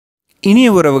இனிய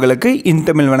உறவுகளுக்கு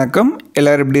தமிழ் வணக்கம்.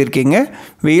 எல்லாரும் எப்படி இருக்கீங்க?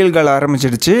 வெயில் காலம்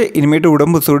ஆரம்பிச்சிடுச்சு. இனிமேட்டு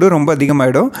உடம்பு சூடு ரொம்ப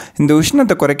அதிகமாகிடும். இந்த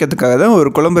உஷ்ணத்தை குறைக்கிறதுக்காக தான் ஒரு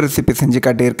குழம்பு ரெசிபி செஞ்சு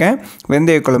காட்டியிருக்கேன்.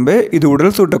 வெந்தய குழம்பு. இது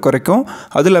உடல் சூட்டை குறைக்கும்.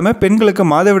 அதுவும் இல்லாமல் பெண்களுக்கு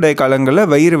மாதவிடாய் காலங்களில்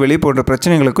வயிறு வலி போன்ற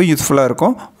பிரச்சனைகளுக்கும் யூஸ்ஃபுல்லாக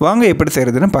இருக்கும். வாங்க எப்படி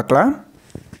செய்கிறதுன்னு பார்க்கலாம்.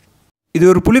 இது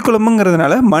ஒரு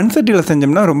புளிக்குழம்புங்கிறதுனால மண் சட்டியில்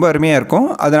செஞ்சோம்னா ரொம்ப அருமையாக இருக்கும்.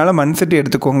 அதனால் மண் சட்டி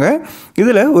எடுத்துக்கோங்க.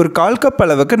 இதில் ஒரு 1/4 கப்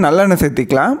அளவுக்கு நல்லெண்ணெய்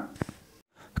சேர்த்திக்கலாம்.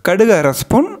 கடுகு 1/2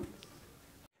 ஸ்பூன்,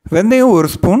 வெந்தயம் 1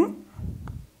 ஸ்பூன்.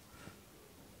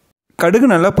 கடுகு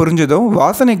நல்லா பொரிஞ்சதும்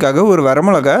வாசனைக்காக ஒரு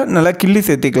வரமிளகா நல்லா கிள்ளி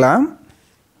சேர்த்திக்கலாம்.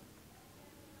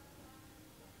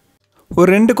 ஒரு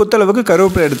 2 கொத்தளவுக்கு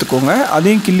கருவேப்பிலை எடுத்துக்கோங்க,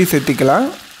 அதையும் கிள்ளி சேர்த்திக்கலாம்.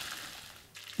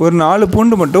 ஒரு 4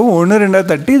 பூண்டு மட்டும் 1-2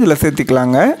 தட்டி இதில்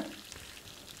சேர்த்திக்கலாங்க.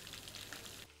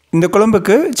 இந்த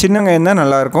குழம்புக்கு சின்ன வெங்காயம் தான்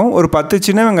நல்லாயிருக்கும். ஒரு 10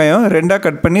 சின்ன வெங்காயம் 2ஆக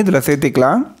கட் பண்ணி இதில்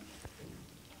சேர்த்திக்கலாம்.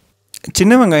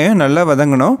 சின்ன வெங்காயம் நல்லா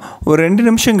வதங்கணும். ஒரு 2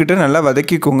 நிமிஷம் கிட்ட நல்லா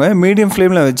வதக்கிக்கோங்க. மீடியம்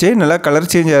ஃப்ளேமில் வச்சு நல்லா கலர்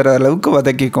சேஞ்ச் ஆகிற அளவுக்கு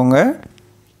வதக்கிக்கோங்க.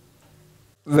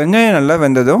 வெங்காயம் நல்லா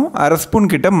வெந்ததும் 1/2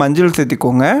 ஸ்பூன் கிட்ட மஞ்சள்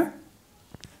சேர்த்திக்கோங்க.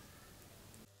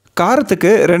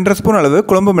 காரத்துக்கு 2.5 ஸ்பூன் அளவு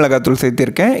குழம்பு மிளகாத்தூள்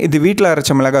சேர்த்திருக்கேன். இது வீட்டில்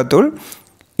அரைச்ச மிளகாத்தூள்.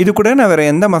 இது கூட நான் வேறு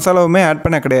எந்த மசாலாவுமே ஆட்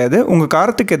பண்ண கிடையாது. உங்கள்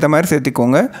காரத்துக்கு ஏற்ற மாதிரி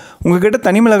சேர்த்திக்கோங்க. உங்கள்கிட்ட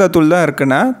தனி மிளகாத்தூள் தான்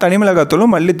இருக்குன்னா தனி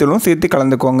மிளகாத்தூளும் மல்லித்தூளும் சேர்த்து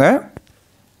கலந்துக்கோங்க.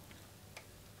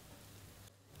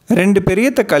 2 பெரிய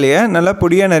தக்காளியை நல்லா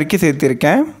பொடியாக நறுக்கி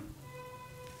சேர்த்திருக்கேன்.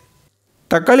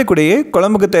 தக்காளி கூடயே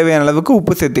குழம்புக்கு தேவையான அளவுக்கு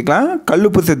உப்பு சேர்த்திக்கலாம். கல்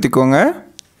உப்பு சேர்த்திக்கோங்க.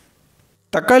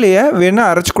 தக்காளியை வேணால்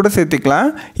அரைச்சி கூட சேர்த்திக்கலாம்.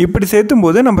 இப்படி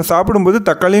சேர்த்தும்போது நம்ம சாப்பிடும்போது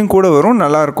தக்காளியும் கூட வரும்,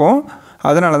 நல்லாயிருக்கும்.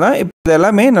 அதனால தான் இப்போ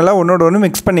இதெல்லாமே நல்லா ஒன்றோட ஒன்று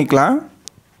மிக்ஸ் பண்ணிக்கலாம்.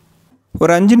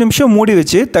 ஒரு 5 நிமிஷம் மூடி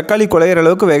வச்சு தக்காளி குழையிற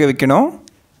அளவுக்கு வேக வைக்கணும்.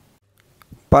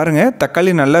 பாருங்கள்,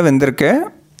 தக்காளி நல்லா வெந்திருக்கு.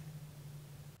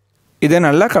 இதை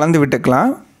நல்லா கலந்து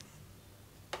விட்டுக்கலாம்.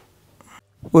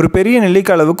 ஒரு பெரிய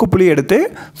நெல்லிக்காய் அளவுக்கு புளி எடுத்து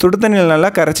சுடு தண்ணியில் நல்லா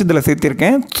கரைச்சி இதில்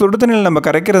சேர்த்திருக்கேன். சுடு தண்ணியில் நம்ம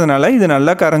கரைக்கிறதுனால இது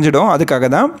நல்லா கரைஞ்சிடும். அதுக்காக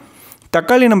தான்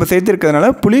தக்காளி நம்ம சேர்த்திருக்கிறதுனால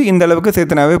புளி இந்த அளவுக்கு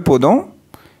சேர்த்துனாவே போதும்.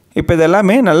 இப்போ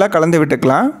இதெல்லாமே நல்லா கலந்து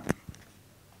விட்டுக்கலாம்.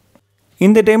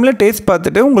 இந்த டைமில் டேஸ்ட்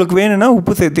பார்த்துட்டு உங்களுக்கு வேணும்னா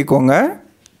உப்பு சேர்த்திக்கோங்க.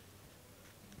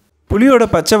 புளியோட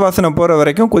பச்சை வாசனை போகிற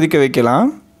வரைக்கும் கொதிக்க வைக்கலாம்.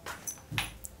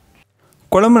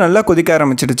 குழம்பு நல்லா கொதிக்க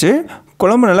ஆரம்பிச்சிடுச்சு.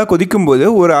 குழம்பு நல்லா கொதிக்கும்போது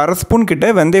ஒரு 1/2 ஸ்பூன் கிட்ட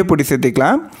வெந்தய பொடி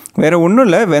சேர்த்திக்கலாம். வேறு ஒன்றும்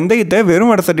இல்லை, வெந்தயத்தை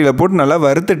வெறும் வடை சட்டியில் போட்டு நல்லா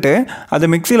வறுத்துட்டு அதை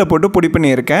மிக்சியில் போட்டு பொடி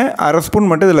பண்ணியிருக்கேன். 1/2 ஸ்பூன்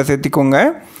மட்டும் இதில் சேர்த்திக்கோங்க.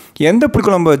 எந்த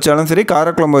புளிக்குழம்பு வச்சாலும் சரி,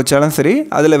 காரக்குழம்பு வச்சாலும் சரி,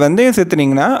 அதில் வெந்தயம்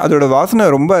சேர்த்துனிங்கன்னா அதோட வாசனை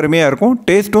ரொம்ப அருமையாக இருக்கும்.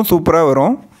 டேஸ்ட்டும் சூப்பராக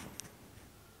வரும்.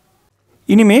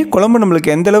 இனிமேல் குழம்பு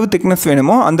நம்மளுக்கு எந்தளவு திக்னஸ்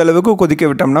வேணுமோ அந்தளவுக்கு கொதிக்க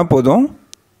விட்டோம்னா போதும்.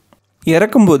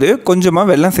 இறக்கும்போது கொஞ்சமாக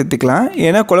வெல்லம் சேர்த்திக்கலாம்.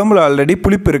 ஏன்னா குழம்புல ஆல்ரெடி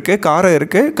புளிப்பு இருக்குது, காரம்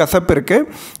இருக்குது, கசப்பு இருக்குது.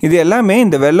 இது எல்லாமே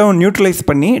இந்த வெல்லம் நியூட்ரலைஸ்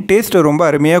பண்ணி டேஸ்ட்டை ரொம்ப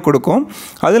அருமையாக கொடுக்கும்.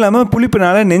 அது இல்லாமல்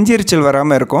புளிப்புனால நெஞ்செரிச்சல்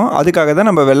வராமல் இருக்கும். அதுக்காக தான்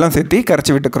நம்ம வெல்லம் சேர்த்தி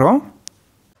கரைச்சி விட்டுக்கிறோம்.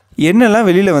 எண்ணெய்லாம்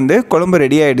வெளியில் வந்து குழம்பு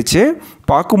ரெடி ஆகிடுச்சு.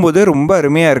 பார்க்கும்போது ரொம்ப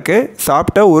அருமையாக இருக்குது.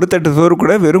 சாப்பிட்டா ஒரு தட்டு சோறு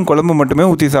கூட வெறும் குழம்பு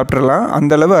மட்டுமே ஊற்றி சாப்பிட்றலாம்.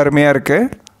 அந்தளவு அருமையாக இருக்குது.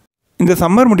 இந்த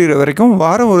சம்மர் முடிகிற வரைக்கும்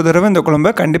வாரம் ஒரு தடவை இந்த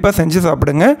குழம்பை கண்டிப்பாக செஞ்சு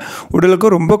சாப்பிடுங்க.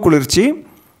 உடலுக்கு ரொம்ப குளிர்ச்சி.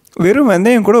 வெறும்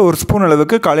வெந்தயம் கூட 1 ஸ்பூன்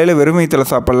அளவுக்கு காலையில் வெறும் வயிற்றில்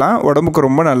சாப்பிட்லாம். உடம்புக்கு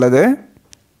ரொம்ப நல்லது.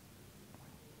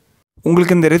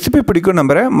 உங்களுக்கு இந்த ரெசிபி பிடிக்கும்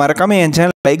நம்புகிறேன். மறக்காமல் என்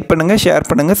சேனல் லைக் பண்ணுங்கள், ஷேர்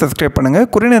பண்ணுங்கள், சப்ஸ்கிரைப் பண்ணுங்கள்.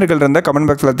 குறைநர்கள் இருந்தால் கமெண்ட்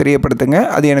பாக்ஸில் தெரியப்படுத்துங்க.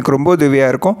 அது எனக்கு ரொம்ப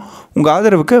உதவியாக இருக்கும். உங்கள்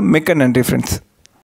ஆதரவுக்கு மிக்க நன்றி ஃப்ரெண்ட்ஸ்.